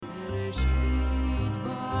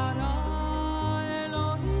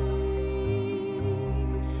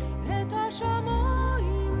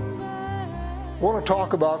I want to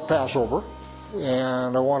talk about Passover,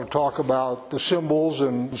 and I want to talk about the symbols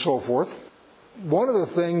and so forth. One of the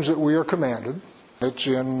things that we are commanded, it's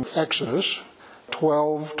in Exodus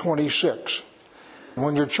 12:26.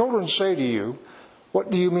 When your children say to you, "What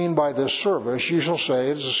do you mean by this service?" you shall say,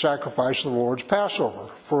 "It is a sacrifice of the Lord's Passover.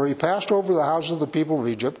 For he passed over the houses of the people of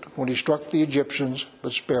Egypt when he struck the Egyptians,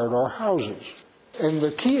 but spared our houses." And the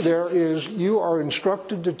key there is you are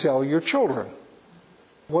instructed to tell your children.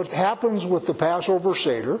 What happens with the Passover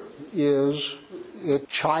Seder is it's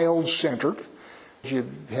child-centered. You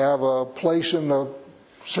have a place in the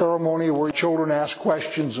ceremony where children ask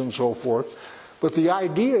questions and so forth. But the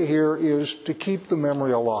idea here is to keep the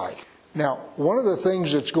memory alive. Now, one of the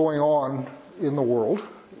things that's going on in the world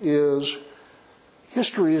is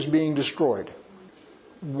history is being destroyed.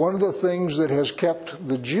 One of the things that has kept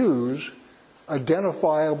the Jews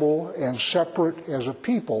identifiable and separate as a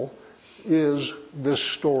people is this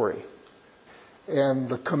story and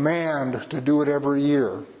the command to do it every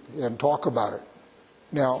year and talk about it.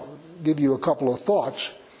 Now, give you a couple of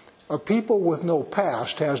thoughts. A people with no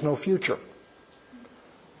past has no future.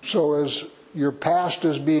 So as your past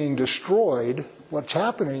is being destroyed, what's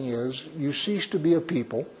happening is you cease to be a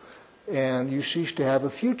people and you cease to have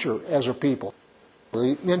a future as a people.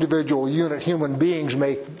 The individual unit human beings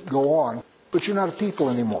may go on, but you're not a people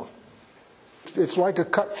anymore. It's like a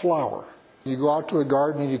cut flower. You go out to the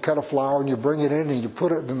garden and you cut a flower and you bring it in and you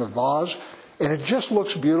put it in the vase, and it just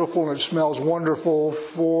looks beautiful and it smells wonderful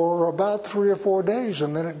for about 3 or 4 days,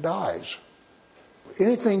 and then it dies.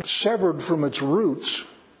 Anything severed from its roots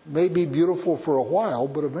may be beautiful for a while,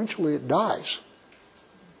 but eventually it dies.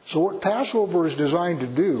 So what Passover is designed to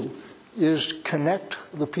do is connect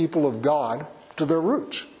the people of God to their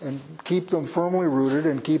roots and keep them firmly rooted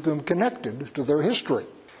and keep them connected to their history.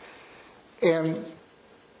 And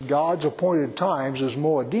God's appointed times as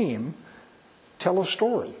Moedim tell a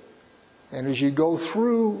story. And as you go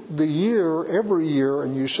through the year, every year,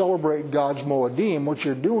 and you celebrate God's Moedim, what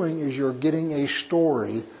you're doing is you're getting a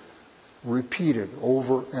story repeated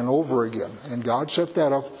over and over again. And God set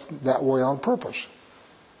that up that way on purpose.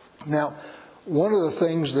 Now, one of the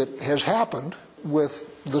things that has happened with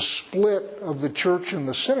the split of the church and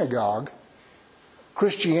the synagogue,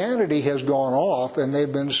 Christianity has gone off and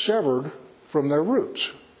they've been severed from their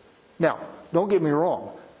roots. Now, don't get me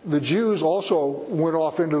wrong. The Jews also went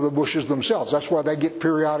off into the bushes themselves. That's why they get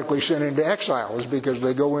periodically sent into exile, is because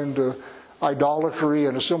they go into idolatry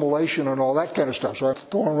and assimilation and all that kind of stuff. So I'm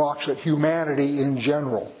throwing rocks at humanity in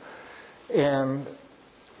general. And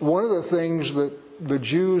one of the things that the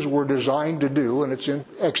Jews were designed to do, and it's in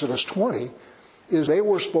Exodus 20, is they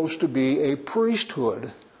were supposed to be a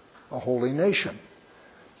priesthood, a holy nation.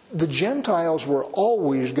 The Gentiles were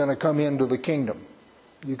always going to come into the kingdom.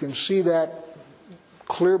 You can see that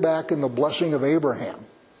clear back in the blessing of Abraham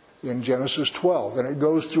in Genesis 12, and it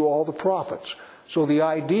goes through all the prophets. So the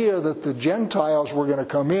idea that the Gentiles were going to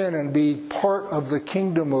come in and be part of the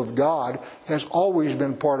kingdom of God has always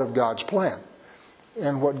been part of God's plan.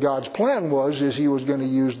 And what God's plan was is he was going to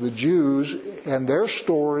use the Jews and their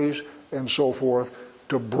stories and so forth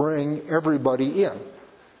to bring everybody in.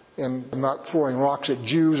 And I'm not throwing rocks at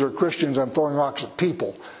Jews or Christians, I'm throwing rocks at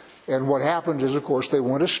people. And what happened is, of course, they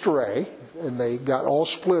went astray and they got all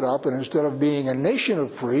split up, and instead of being a nation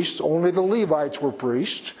of priests, only the Levites were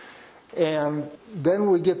priests. And then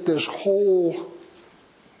we get this whole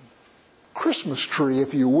Christmas tree,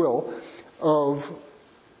 if you will, of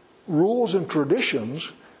rules and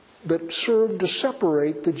traditions that serve to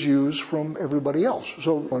separate the Jews from everybody else.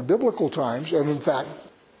 So in biblical times, and in fact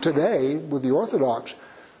today with the Orthodox,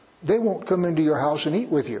 they won't come into your house and eat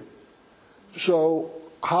with you. So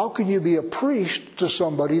how can you be a priest to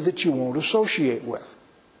somebody that you won't associate with?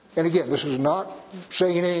 And again, this is not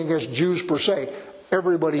saying anything against Jews per se.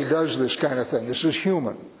 Everybody does this kind of thing. This is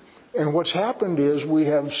human. And what's happened is we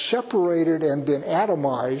have separated and been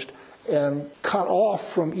atomized and cut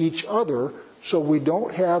off from each other, so we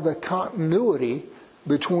don't have a continuity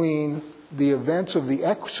between the events of the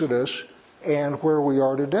Exodus and where we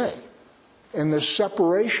are today. And the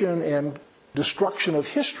separation and destruction of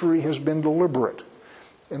history has been deliberate.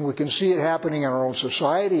 And we can see it happening in our own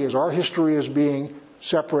society as our history is being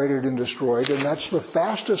separated and destroyed. And that's the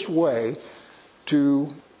fastest way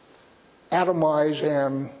to atomize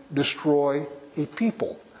and destroy a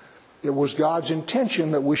people. It was God's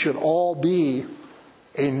intention that we should all be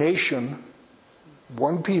a nation,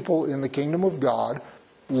 one people in the kingdom of God,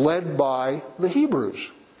 led by the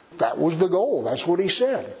Hebrews. That was the goal. That's what he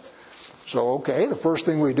said. So, okay, the first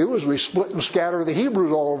thing we do is we split and scatter the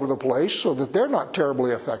Hebrews all over the place so that they're not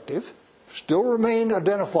terribly effective, still remain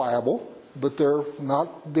identifiable, but they're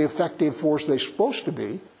not the effective force they're supposed to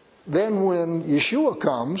be. Then when Yeshua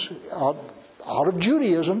comes out of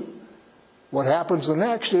Judaism, what happens the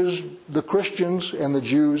next is the Christians and the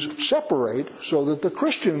Jews separate so that the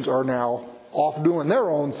Christians are now off doing their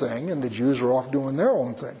own thing and the Jews are off doing their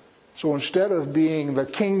own thing. So instead of being the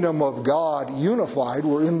kingdom of God unified,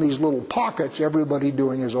 we're in these little pockets, everybody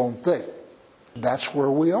doing his own thing. That's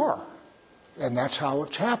where we are. And that's how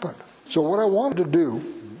it's happened. So what I wanted to do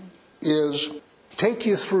is take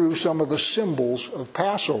you through some of the symbols of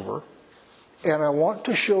Passover, and I want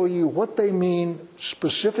to show you what they mean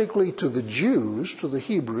specifically to the Jews, to the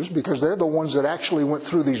Hebrews, because they're the ones that actually went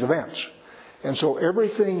through these events. And so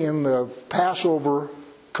everything in the Passover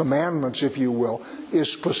commandments, if you will,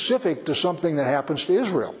 is specific to something that happens to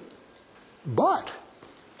Israel. But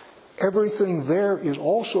everything there is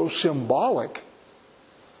also symbolic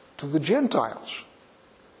to the Gentiles.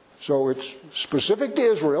 So it's specific to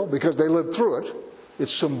Israel because they lived through it.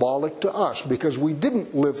 It's symbolic to us because we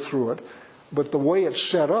didn't live through it. But the way it's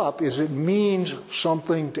set up is it means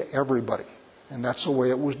something to everybody. And that's the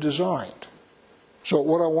way it was designed. So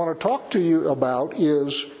what I want to talk to you about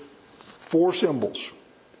is 4 symbols.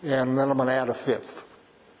 And then I'm going to add a 5th.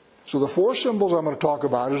 So the 4 symbols I'm going to talk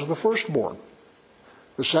about is the firstborn.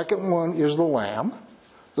 The second one is the lamb.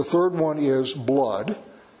 The third one is blood.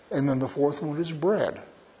 And then the 4th one is bread.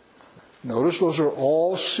 Notice those are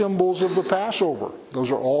all symbols of the Passover.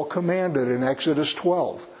 Those are all commanded in Exodus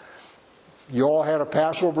 12. You all had a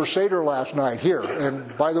Passover Seder last night here.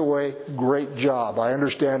 And by the way, great job. I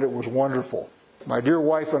understand it was wonderful. My dear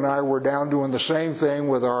wife and I were down doing the same thing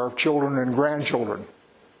with our children and grandchildren.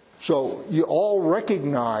 So you all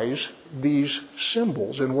recognize these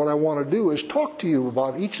symbols. And what I want to do is talk to you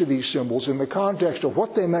about each of these symbols in the context of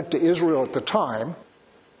what they meant to Israel at the time.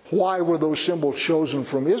 Why were those symbols chosen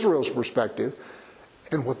from Israel's perspective,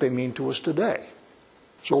 and what they mean to us today?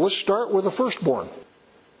 So let's start with the firstborn.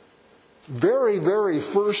 Very, very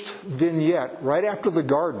first vignette, right after the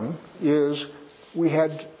garden, is we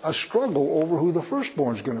had a struggle over who the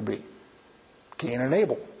firstborn is going to be. Cain and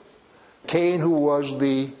Abel. Cain, who was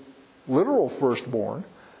the literal firstborn,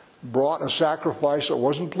 brought a sacrifice that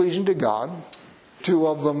wasn't pleasing to God. 2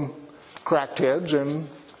 of them cracked heads, and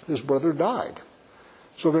his brother died.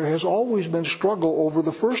 So there has always been struggle over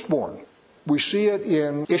the firstborn. We see it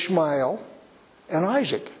in Ishmael and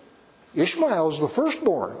Isaac. Ishmael is the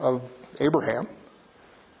firstborn of Abraham.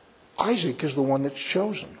 Isaac is the one that's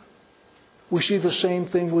chosen. We see the same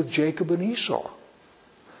thing with Jacob and Esau.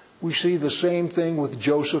 We see the same thing with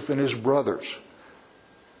Joseph and his brothers.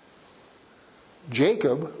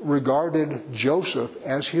 Jacob regarded Joseph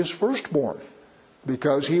as his firstborn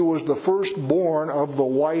because he was the firstborn of the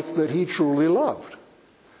wife that he truly loved.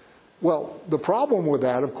 Well, the problem with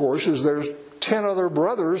that, of course, is there's 10 other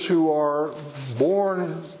brothers who are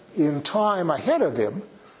born in time ahead of him,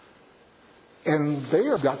 and they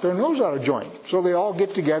have got their nose out of joint. So they all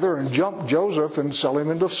get together and jump Joseph and sell him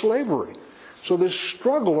into slavery. So this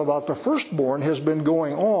struggle about the firstborn has been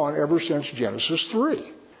going on ever since Genesis 3.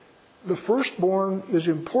 The firstborn is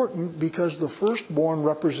important because the firstborn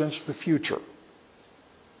represents the future.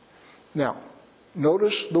 Now,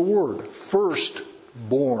 notice the word,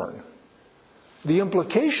 firstborn. The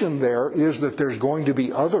implication there is that there's going to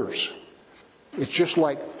be others. It's just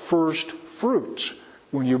like first fruits.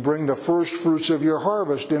 When you bring the first fruits of your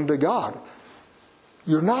harvest into God,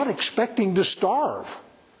 you're not expecting to starve.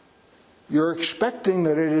 You're expecting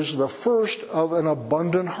that it is the first of an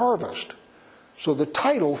abundant harvest. So the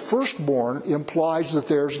title, firstborn, implies that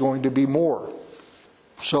there's going to be more.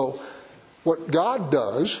 So what God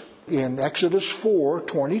does in Exodus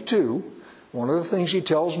 4:22, one of the things he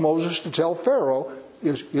tells Moses to tell Pharaoh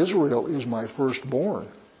is, Israel is my firstborn.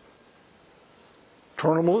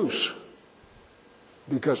 Turn them loose.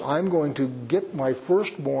 Because I'm going to get my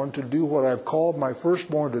firstborn to do what I've called my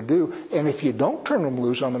firstborn to do. And if you don't turn them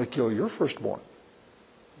loose, I'm going to kill your firstborn.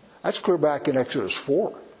 That's clear back in Exodus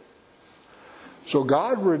 4. So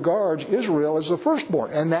God regards Israel as the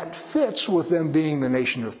firstborn. And that fits with them being the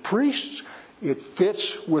nation of priests. It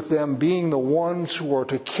fits with them being the ones who are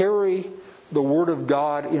to carry the Word of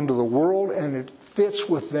God into the world. And it fits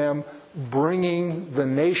with them bringing the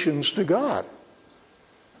nations to God.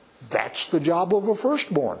 That's the job of a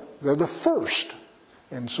firstborn. They're the first.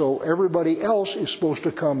 And so everybody else is supposed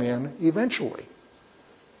to come in eventually.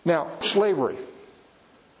 Now, slavery.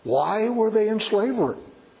 Why were they in slavery?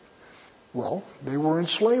 Well, they were in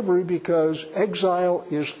slavery because exile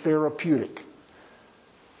is therapeutic.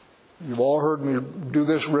 You've all heard me do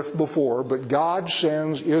this riff before, but God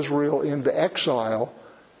sends Israel into exile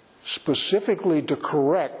specifically to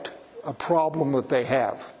correct a problem that they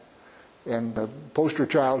have. And the poster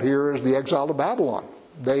child here is the exile to Babylon.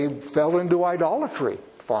 They fell into idolatry.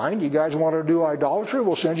 Fine, you guys want to do idolatry?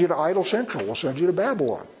 We'll send you to Idol Central. We'll send you to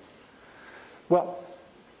Babylon. Well,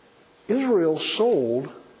 Israel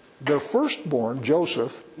sold their firstborn,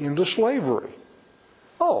 Joseph, into slavery.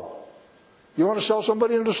 Oh, you want to sell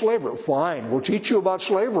somebody into slavery? Fine, we'll teach you about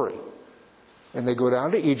slavery. And they go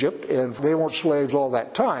down to Egypt, and they weren't slaves all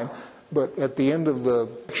that time, but at the end of the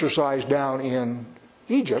exercise down in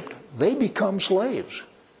Egypt, they become slaves.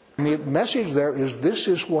 And the message there is, this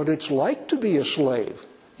is what it's like to be a slave.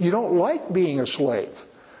 You don't like being a slave.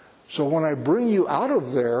 So when I bring you out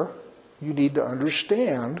of there, you need to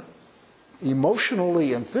understand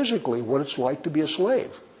emotionally and physically what it's like to be a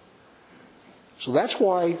slave. So that's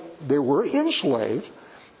why they were enslaved,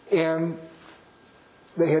 and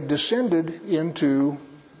they had descended into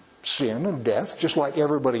sin and death, just like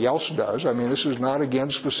everybody else does. I mean, this is not, again,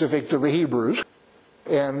 specific to the Hebrews.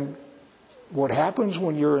 And what happens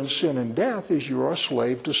when you're in sin and death is you're a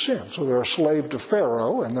slave to sin. So they're a slave to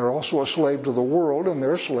Pharaoh, and they're also a slave to the world, and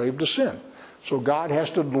they're a slave to sin. So God has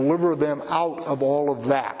to deliver them out of all of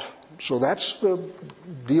that. So that's the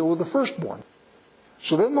deal with the firstborn.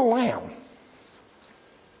 So then the lamb.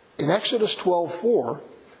 In Exodus 12:4,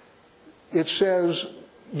 it says,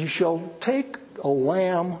 you shall take a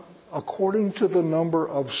lamb according to the number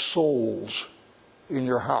of souls in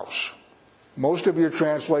your house. Most of your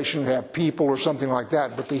translations have people or something like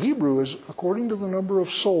that, but the Hebrew is according to the number of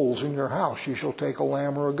souls in your house, you shall take a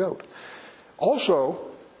lamb or a goat. Also,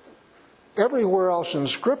 everywhere else in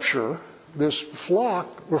Scripture, this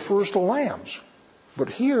flock refers to lambs. But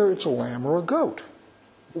here it's a lamb or a goat.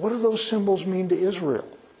 What do those symbols mean to Israel?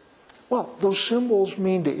 Well, those symbols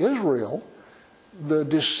mean to Israel the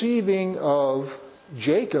deceiving of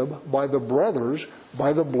Jacob by the brothers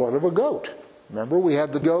by the blood of a goat. Remember, we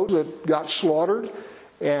had the goat that got slaughtered,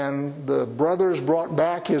 and the brothers brought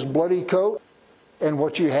back his bloody coat. And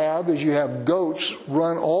what you have is you have goats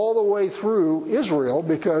run all the way through Israel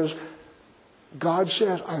because God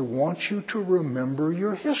says, I want you to remember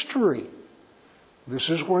your history. This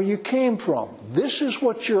is where you came from. This is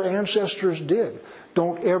what your ancestors did.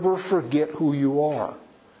 Don't ever forget who you are.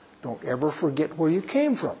 Don't ever forget where you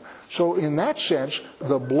came from. So in that sense,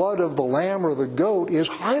 the blood of the lamb or the goat is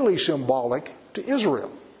highly symbolic to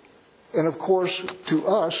Israel. And of course, to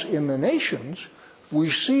us in the nations,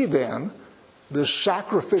 we see then the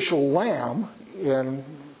sacrificial lamb and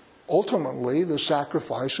ultimately the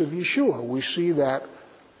sacrifice of Yeshua. We see that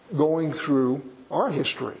going through our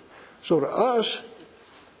history. So to us,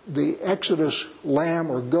 the Exodus lamb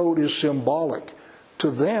or goat is symbolic.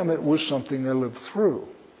 To them, it was something they lived through.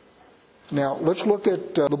 Now, let's look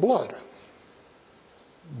at the blood.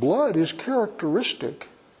 Blood is characteristic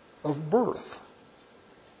of birth.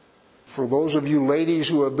 For those of you ladies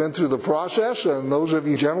who have been through the process, and those of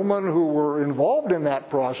you gentlemen who were involved in that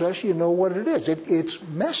process, you know what it is. It's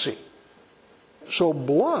messy. So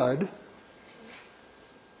blood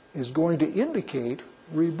is going to indicate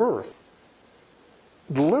rebirth.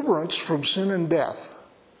 Deliverance from sin and death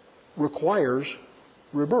requires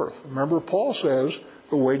rebirth. Remember, Paul says,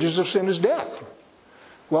 the wages of sin is death.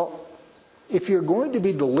 Well, if you're going to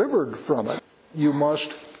be delivered from it, you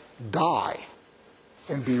must die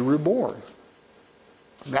and be reborn.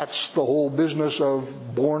 That's the whole business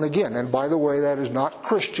of born again. And by the way, that is not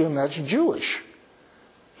Christian, that's Jewish.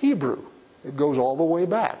 Hebrew. It goes all the way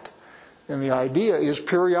back. And the idea is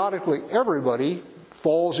periodically everybody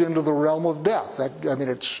falls into the realm of death.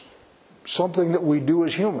 It's something that we do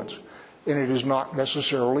as humans. And it is not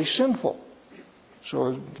necessarily sinful.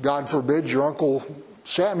 So God forbid your Uncle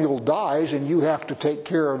Samuel dies and you have to take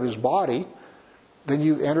care of his body, then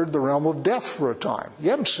you've entered the realm of death for a time.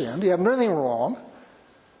 You haven't sinned, you haven't done anything wrong,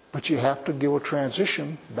 but you have to do a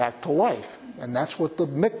transition back to life. And that's what the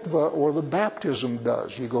mikvah or the baptism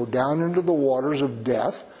does. You go down into the waters of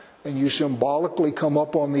death and you symbolically come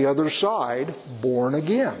up on the other side, born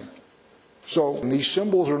again. So these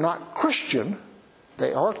symbols are not Christian.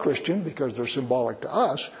 They are Christian because they're symbolic to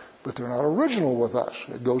us, but they're not original with us.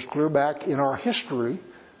 It goes clear back in our history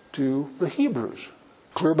to the Hebrews,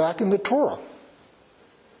 clear back in the Torah.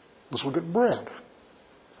 Let's look at bread.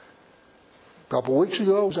 A couple weeks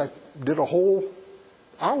ago, I did a whole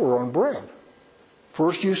hour on bread.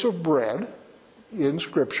 First use of bread in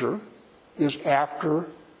Scripture is after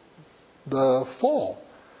the fall.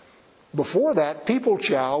 Before that, people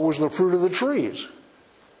chow was the fruit of the trees.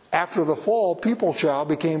 After the fall, people chow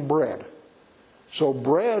became bread. So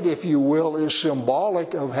bread, if you will, is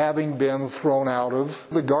symbolic of having been thrown out of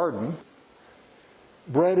the garden.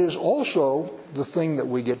 Bread is also the thing that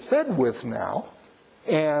we get fed with now.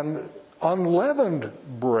 And unleavened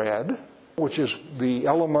bread which is the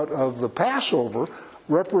element of the Passover,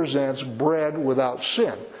 represents bread without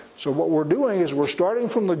sin. So what we're doing is we're starting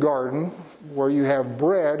from the garden where you have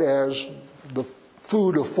bread as the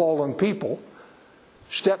food of fallen people.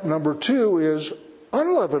 Step number 2 is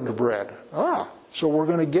unleavened bread. So we're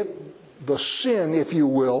going to get the sin, if you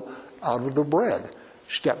will, out of the bread.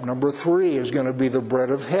 Step number 3 is going to be the bread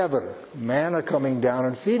of heaven, manna coming down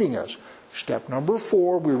and feeding us. Step number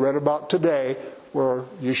 4 we read about today, where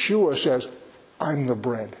Yeshua says, I'm the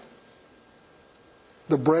bread.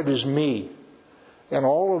 The bread is me. And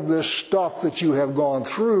all of this stuff that you have gone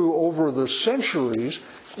through over the centuries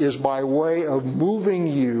is by way of moving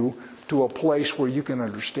you to a place where you can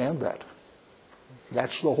understand that.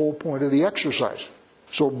 That's the whole point of the exercise.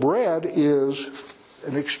 So bread is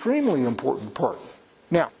an extremely important part.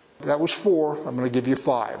 Now, that was 4. I'm going to give you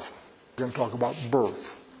 5. We're going to talk about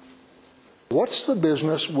birth. What's the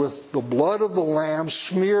business with the blood of the lamb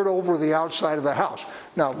smeared over the outside of the house?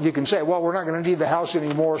 Now, you can say, well, we're not going to need the house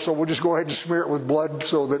anymore, so we'll just go ahead and smear it with blood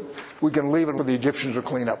so that we can leave it for the Egyptians to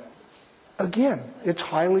clean up. Again, it's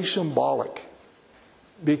highly symbolic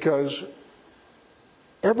because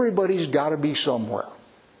everybody's got to be somewhere.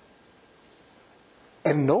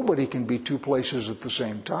 And nobody can be 2 places at the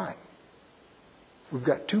same time. We've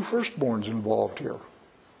got 2 firstborns involved here.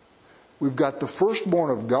 We've got the firstborn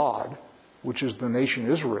of God, which is the nation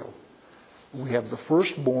Israel. We have the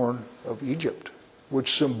firstborn of Egypt,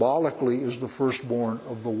 which symbolically is the firstborn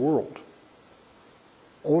of the world.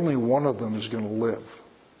 Only one of them is going to live,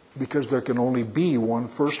 because there can only be one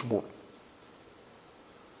firstborn.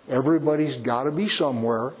 Everybody's got to be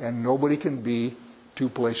somewhere, and nobody can be 2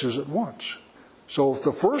 places at once. So if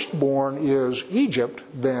the firstborn is Egypt,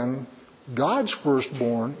 then God's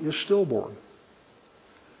firstborn is stillborn.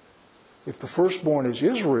 If the firstborn is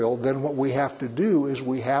Israel, then what we have to do is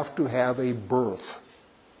we have to have a birth.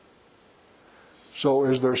 So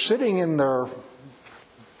as they're sitting in their,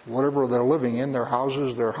 whatever they're living in, their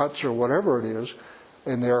houses, their huts, or whatever it is,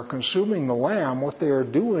 and they are consuming the lamb, what they are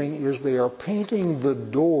doing is they are painting the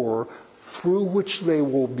door through which they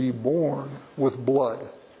will be born with blood.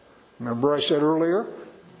 Remember I said earlier,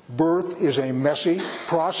 birth is a messy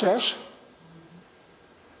process.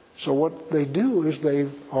 So what they do is they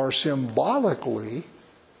are symbolically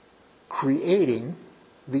creating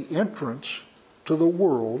the entrance to the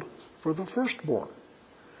world for the firstborn.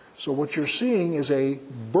 So what you're seeing is a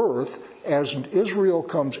birth as Israel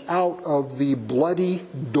comes out of the bloody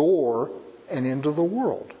door and into the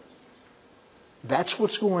world. That's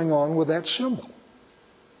what's going on with that symbol.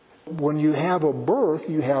 When you have a birth,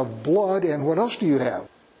 you have blood, and what else do you have?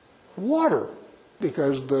 Water.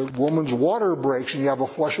 Because the woman's water breaks and you have a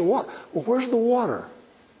flush of water. Well, where's the water?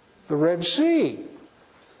 The Red Sea.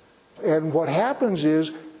 And what happens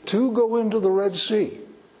is 2 go into the Red Sea.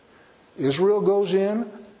 Israel goes in,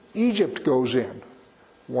 Egypt goes in.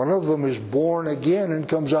 One of them is born again and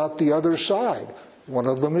comes out the other side. One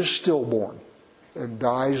of them is stillborn and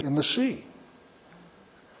dies in the sea.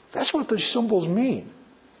 That's what the symbols mean.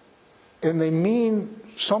 And they mean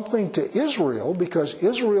something to Israel because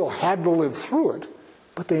Israel had to live through it,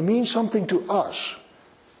 but they mean something to us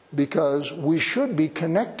because we should be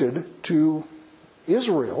connected to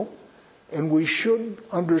Israel, and we should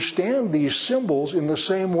understand these symbols in the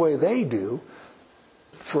same way they do.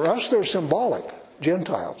 For us, they're symbolic,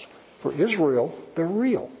 Gentiles. For Israel, they're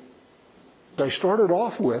real. I started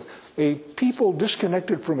off with a people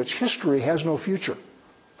disconnected from its history has no future.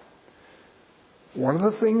 One of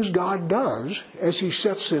the things God does as he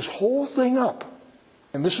sets this whole thing up,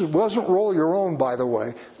 and this wasn't roll your own, by the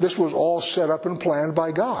way, this was all set up and planned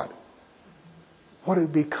by God. What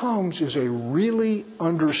it becomes is a really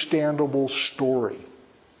understandable story.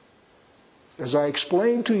 As I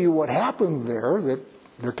explained to you what happened there, that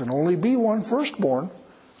there can only be one firstborn,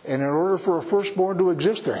 and in order for a firstborn to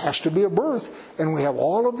exist, there has to be a birth, and we have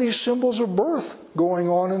all of these symbols of birth going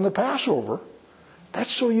on in the Passover. That's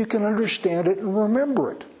so you can understand it and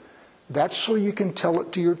remember it. That's so you can tell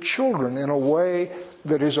it to your children in a way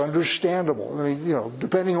that is understandable. I mean,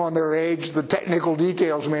 depending on their age, the technical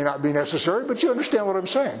details may not be necessary, but you understand what I'm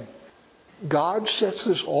saying. God sets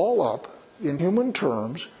this all up in human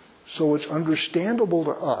terms so it's understandable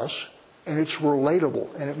to us and it's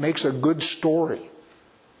relatable and it makes a good story.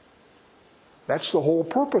 That's the whole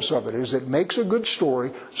purpose of it, is it makes a good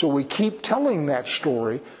story so we keep telling that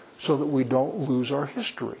story so that we don't lose our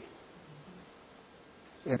history.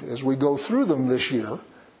 And as we go through them this year,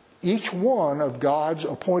 each one of God's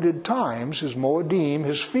appointed times, his Moedim,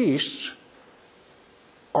 his feasts,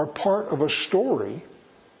 are part of a story,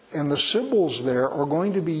 and the symbols there are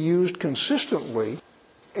going to be used consistently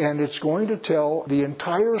And it's going to tell the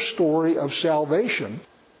entire story of salvation,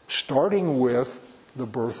 starting with the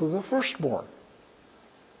birth of the firstborn,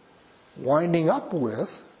 winding up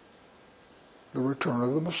with the return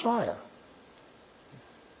of the Messiah.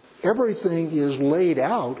 Everything is laid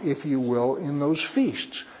out, if you will, in those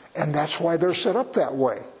feasts. And that's why they're set up that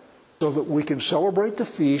way, so that we can celebrate the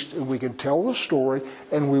feast and we can tell the story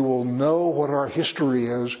and we will know what our history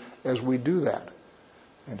is as we do that.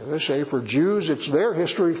 And as I say, for Jews, it's their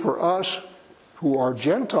history. For us, who are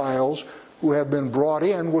Gentiles, who have been brought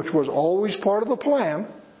in, which was always part of the plan,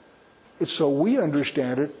 it's so we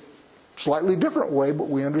understand it slightly different way, but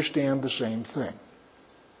we understand the same thing.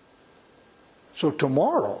 So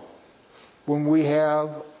tomorrow, when we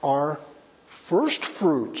have our first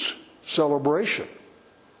fruits celebration,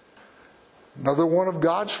 another one of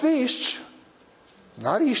God's feasts,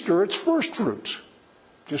 not Easter, it's first fruits.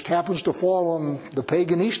 Just happens to fall on the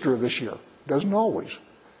pagan Easter this year. Doesn't always.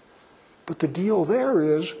 But the deal there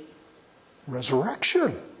is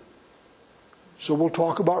resurrection. So we'll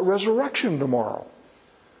talk about resurrection tomorrow.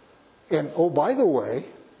 And, oh, by the way,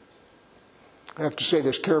 I have to say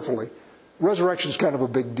this carefully, resurrection is kind of a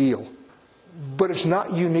big deal. But it's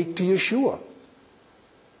not unique to Yeshua.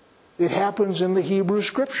 It happens in the Hebrew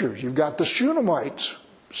Scriptures. You've got the Shunammite's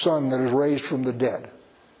son that is raised from the dead.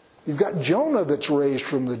 You've got Jonah that's raised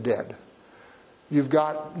from the dead. You've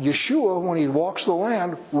got Yeshua, when he walks the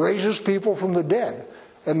land, raises people from the dead.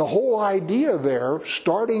 And the whole idea there,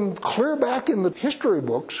 starting clear back in the history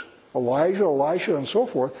books, Elijah, Elisha, and so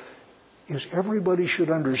forth, is everybody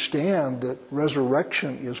should understand that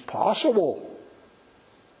resurrection is possible.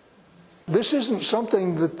 This isn't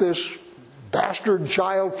something that this bastard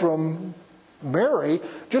child from Mary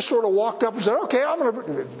just sort of walked up and said, okay, I'm going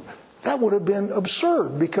to... That would have been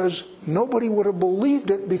absurd, because nobody would have believed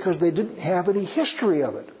it, because they didn't have any history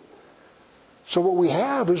of it. So what we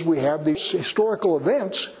have is we have these historical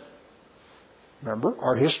events. Remember,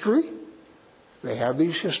 our history? They have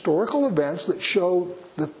these historical events that show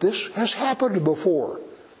that this has happened before.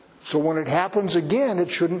 So when it happens again, it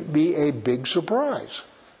shouldn't be a big surprise.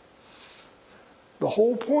 The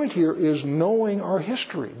whole point here is knowing our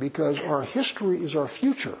history, because our history is our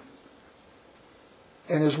future.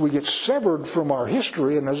 And as we get severed from our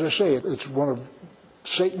history, and as I say, it's one of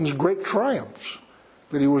Satan's great triumphs,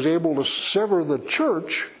 that he was able to sever the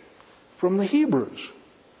church from the Hebrews.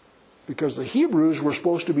 Because the Hebrews were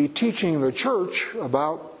supposed to be teaching the church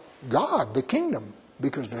about God, the kingdom,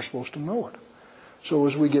 because they're supposed to know it. So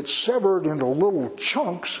as we get severed into little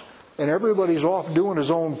chunks, and everybody's off doing his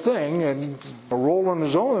own thing and rolling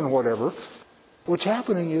his own and whatever, what's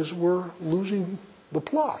happening is we're losing the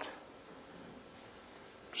plot.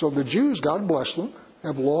 So the Jews, God bless them,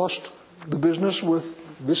 have lost the business with,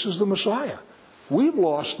 this is the Messiah. We've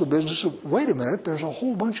lost the business of, wait a minute, there's a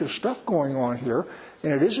whole bunch of stuff going on here,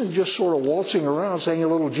 and it isn't just sort of waltzing around saying a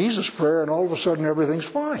little Jesus prayer and all of a sudden everything's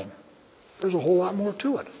fine. There's a whole lot more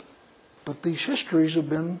to it. But these histories have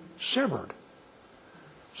been severed.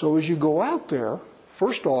 So as you go out there,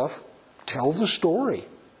 first off, tell the story.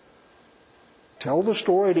 Tell the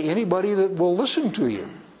story to anybody that will listen to you.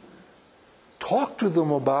 Talk to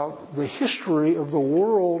them about the history of the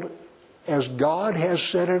world as God has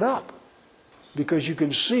set it up. Because you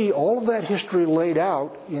can see all of that history laid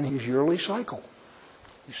out in his yearly cycle.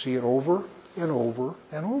 You see it over and over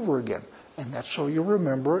and over again. And that's so you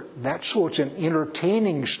remember it. That's so it's an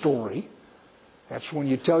entertaining story. That's when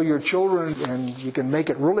you tell your children, and you can make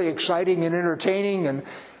it really exciting and entertaining and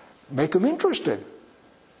make them interested.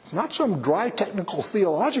 It's not some dry technical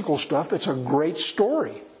theological stuff. It's a great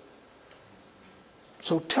story.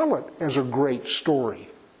 So tell it as a great story.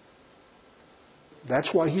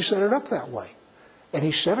 That's why he set it up that way. And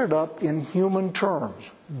he set it up in human terms.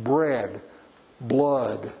 Bread,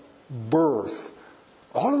 blood, birth.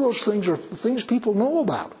 All of those things are things people know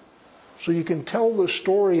about. So you can tell the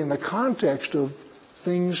story in the context of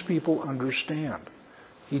things people understand.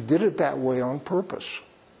 He did it that way on purpose.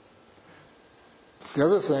 The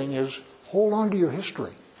other thing is, hold on to your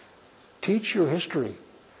history. Teach your history.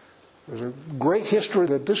 There's a great history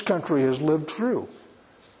that this country has lived through.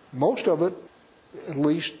 Most of it, at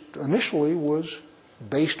least initially, was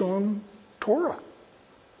based on Torah.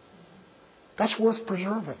 That's worth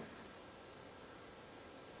preserving.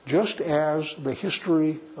 Just as the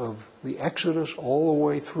history of the Exodus all the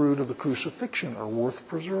way through to the crucifixion are worth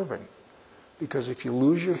preserving. Because if you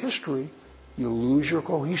lose your history, you lose your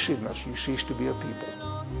cohesiveness. You cease to be a people.